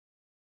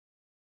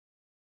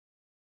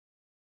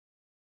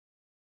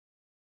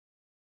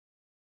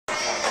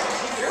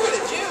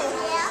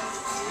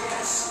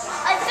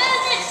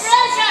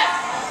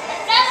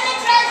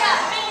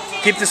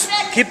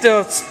Keep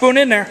the spoon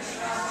in there.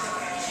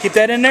 Keep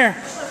that in there.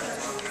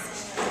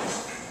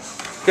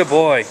 Good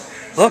boy.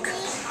 Look.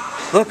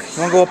 Look.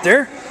 You want to go up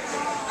there?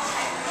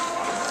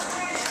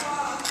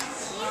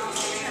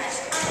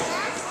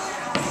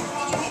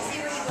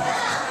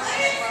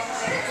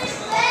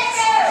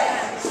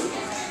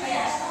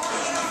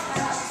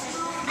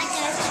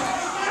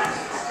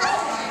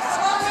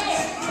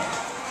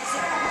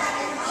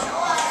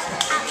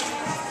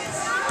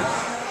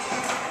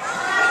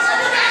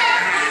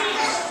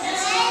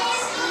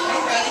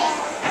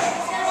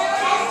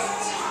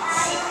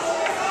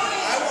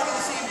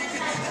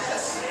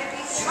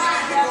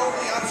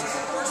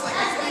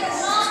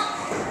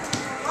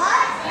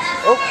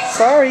 Oh,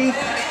 sorry.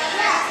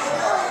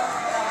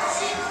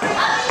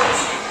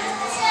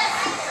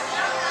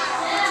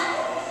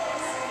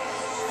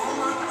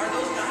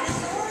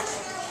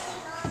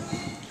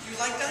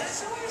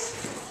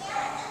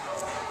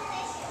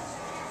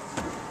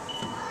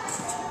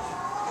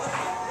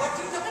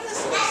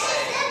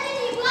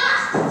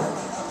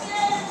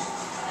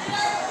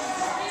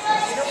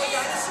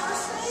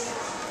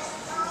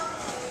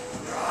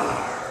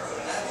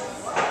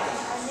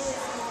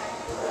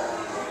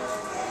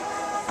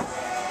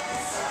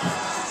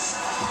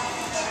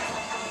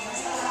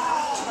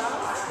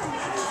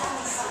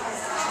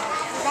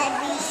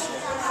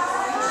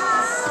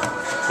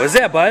 What is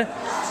that, bud?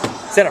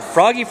 Is that a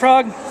froggy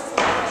frog?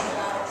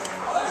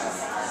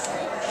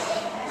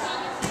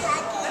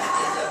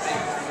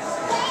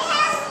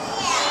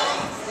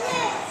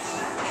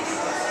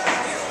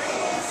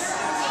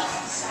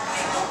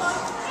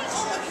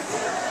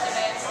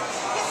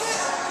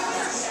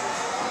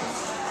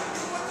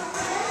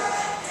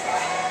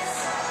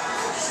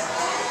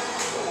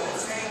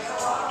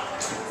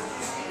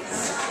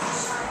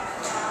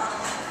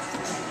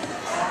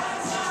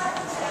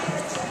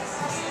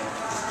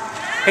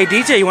 Hey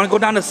DJ, you want to go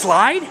down the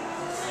slide?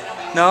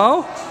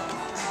 No?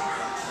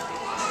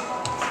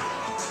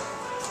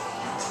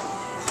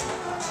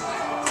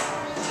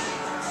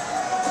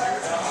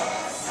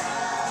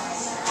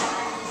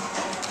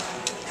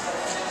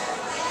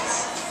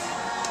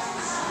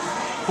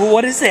 Well,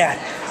 what is that?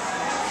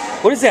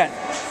 What is that?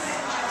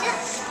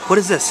 What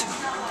is this?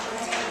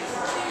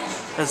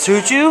 A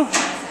choo-choo?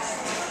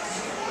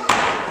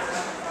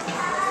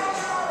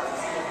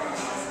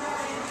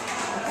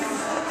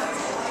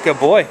 Good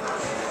boy.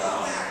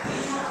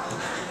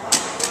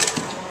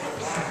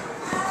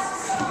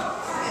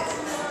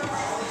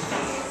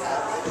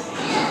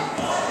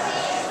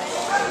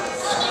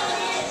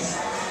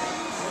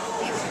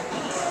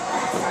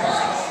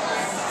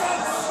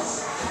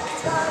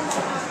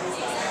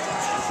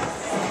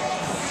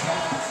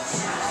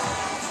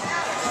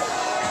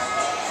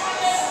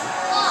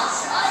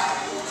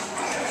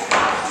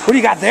 What do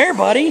you got there,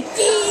 buddy?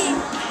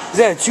 Is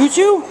that a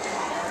choo-choo?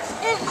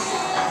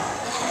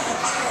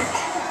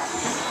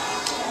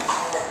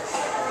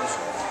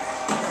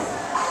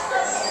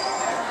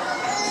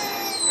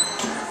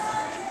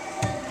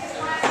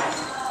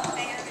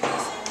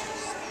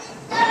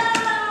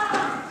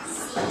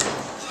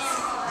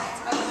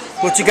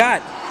 What you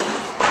got?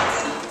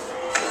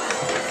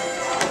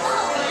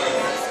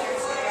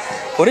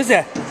 What is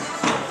that?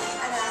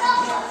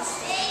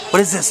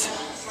 What is this?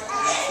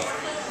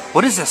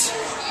 What is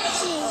this?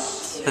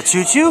 The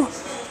choo-choo?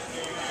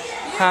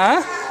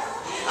 Huh?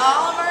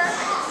 Oliver.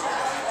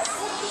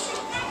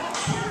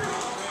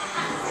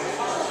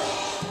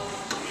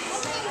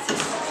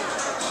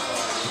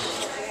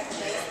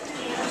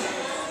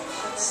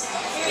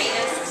 Here he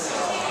is.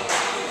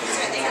 He's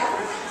right there.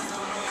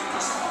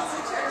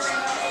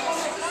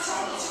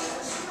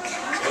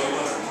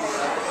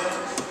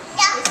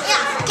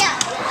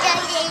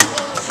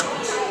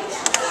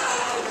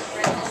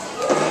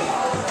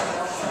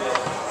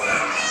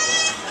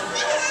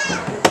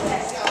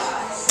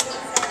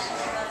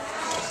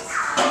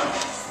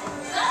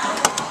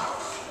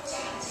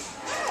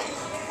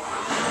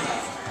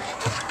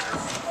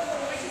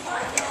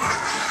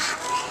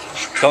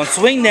 Don't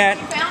swing that.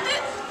 Found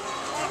it?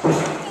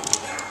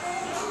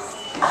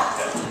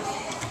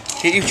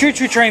 Get your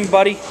choo-choo train,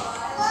 buddy.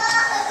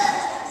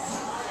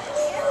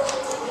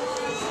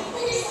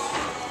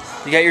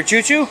 You got your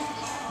choo-choo?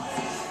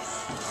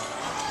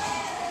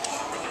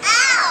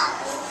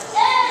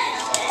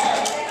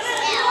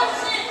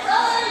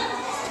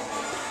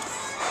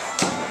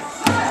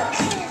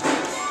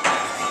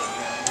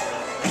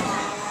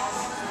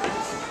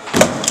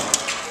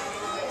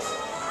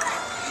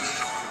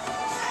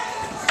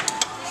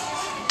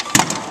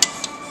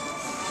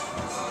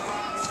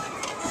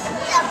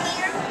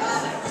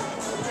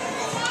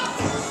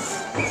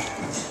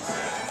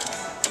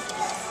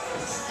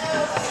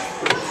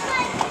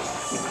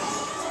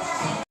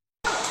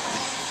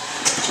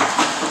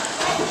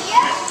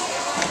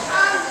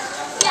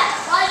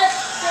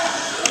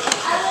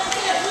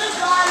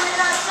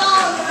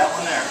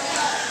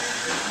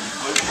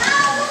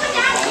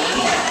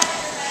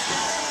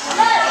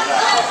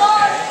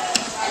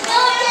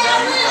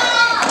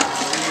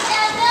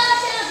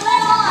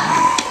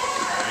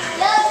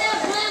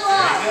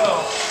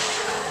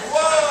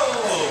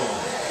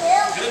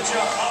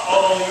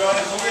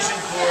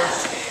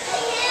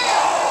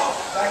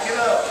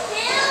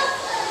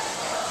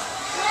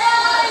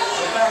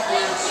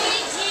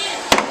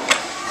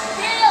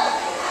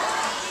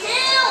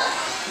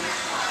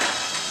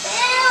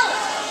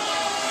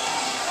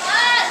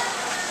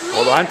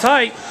 on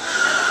tight.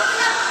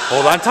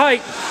 Hold on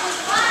tight.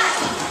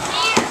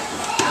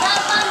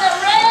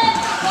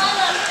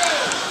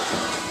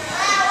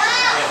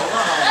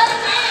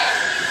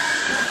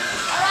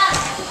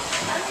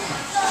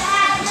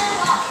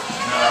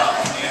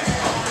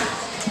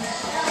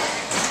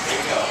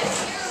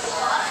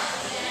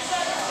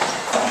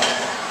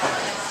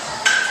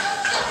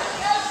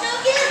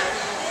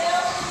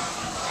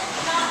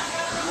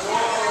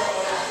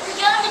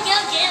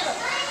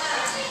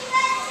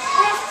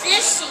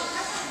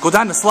 Go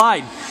down the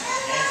slide.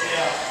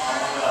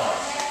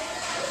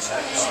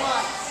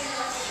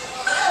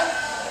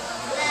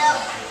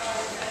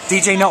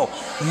 DJ, no.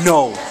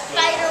 No.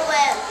 Spider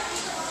web.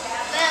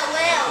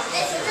 Well,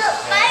 this is a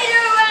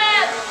spider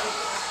web.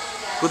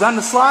 Go down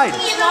the slide.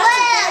 Is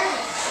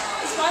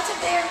Mott's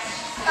up there?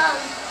 No.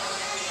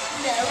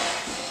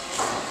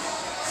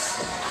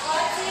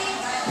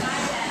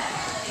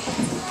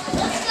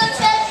 Let's go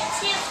check and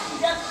see if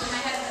it's up.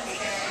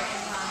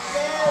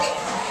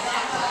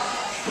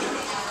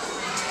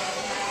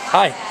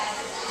 Hi.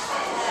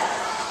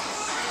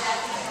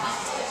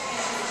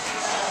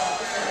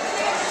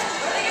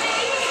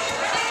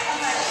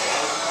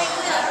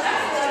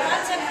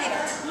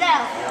 No.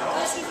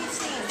 Go see if you've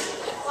seen.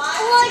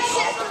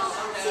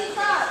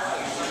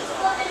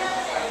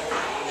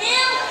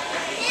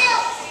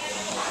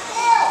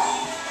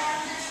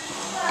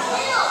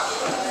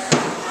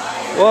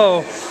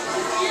 Whoa.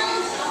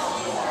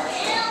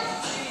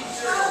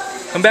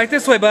 Come back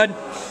this way, bud.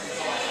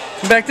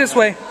 Come back this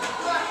way.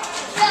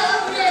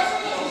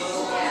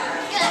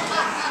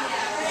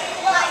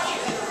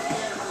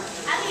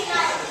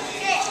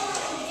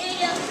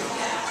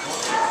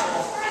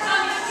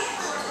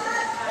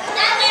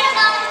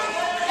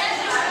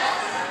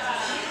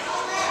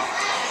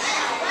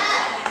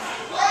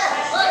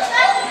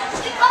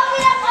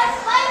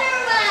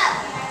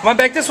 Come on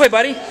back this way,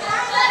 buddy.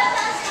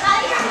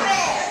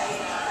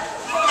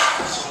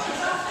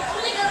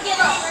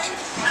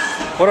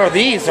 What are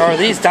these? Are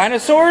these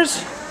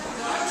dinosaurs?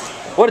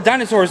 What do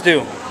dinosaurs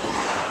do?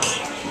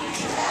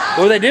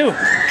 What do they do?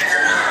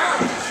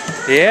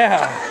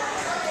 Yeah.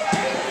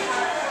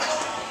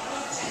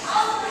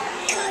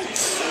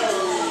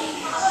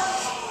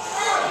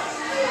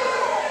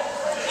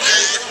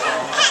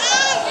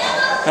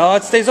 No,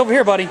 it stays over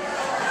here, buddy.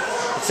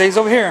 It stays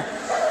over here.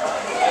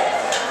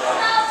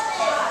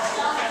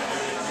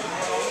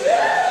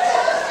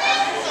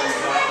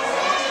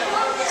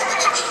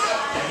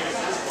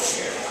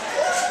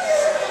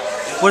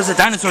 What does the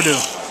dinosaur do?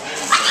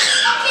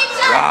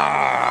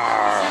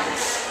 Rawr.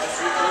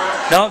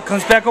 No, it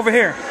comes back over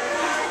here.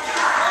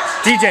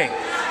 DJ.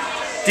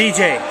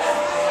 DJ.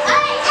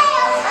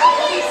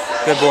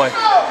 Good boy.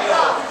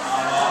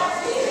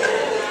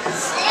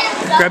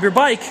 Grab your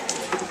bike.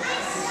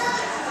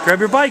 Grab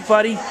your bike,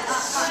 buddy.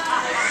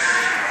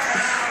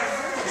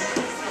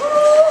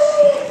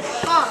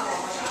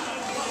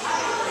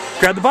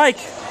 Grab the bike.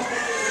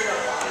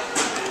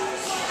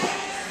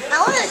 I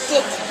want to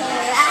take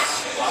that.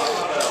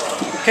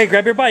 Okay,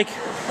 grab your bike.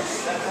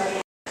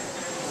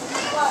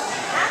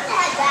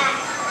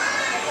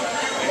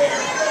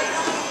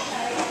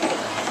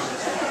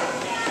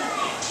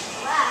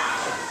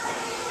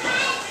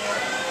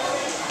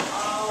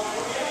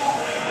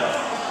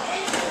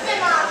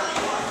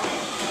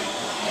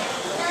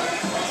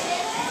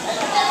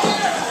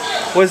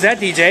 What is that,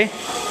 DJ?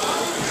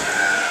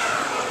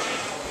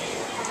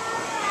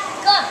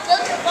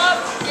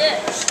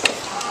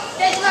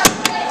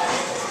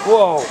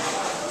 Whoa.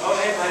 Oh,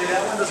 hey, buddy,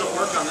 that one doesn't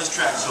work on this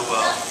track so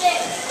well. See,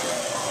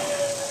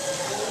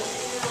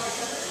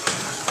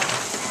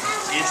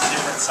 it's a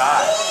different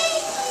size.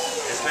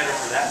 It's better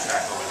for that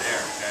track over there,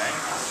 okay?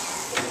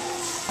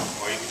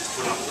 Or you can just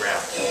put it on the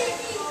ground.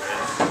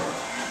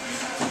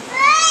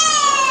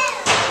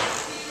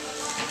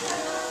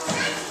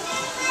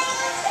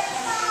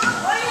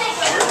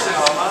 Where's it,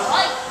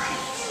 Mama?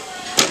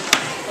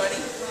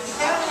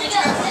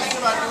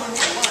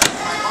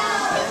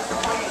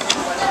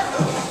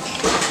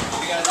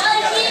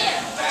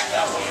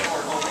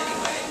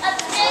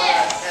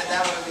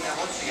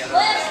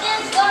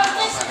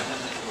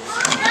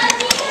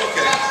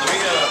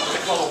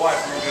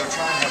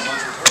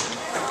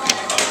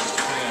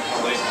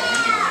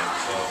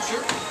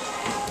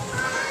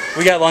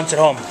 We got lunch at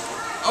home.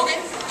 Okay.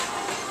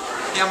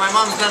 Yeah, my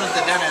mom's done at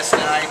the dentist,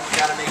 and I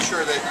gotta make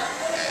sure that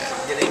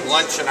getting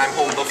lunch and I'm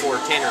home before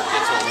Tanner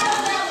gets home.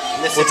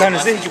 What time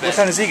does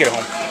he get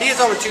home? He gets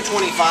home at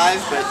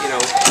 2:25, but you know,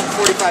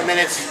 45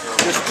 minutes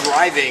just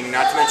driving.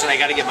 Not to mention I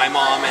gotta get my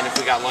mom, and if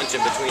we got lunch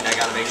in between, I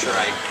gotta make sure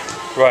I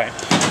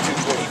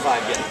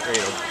 2:25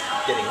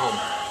 getting home.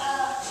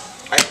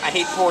 I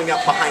hate pulling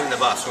up behind the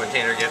bus when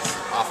Tanner gets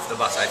off the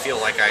bus. I feel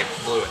like I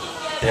blew it.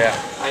 Yeah.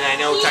 And I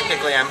know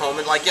technically I'm home,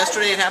 and like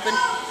yesterday it happened.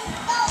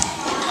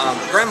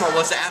 Grandma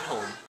was at home.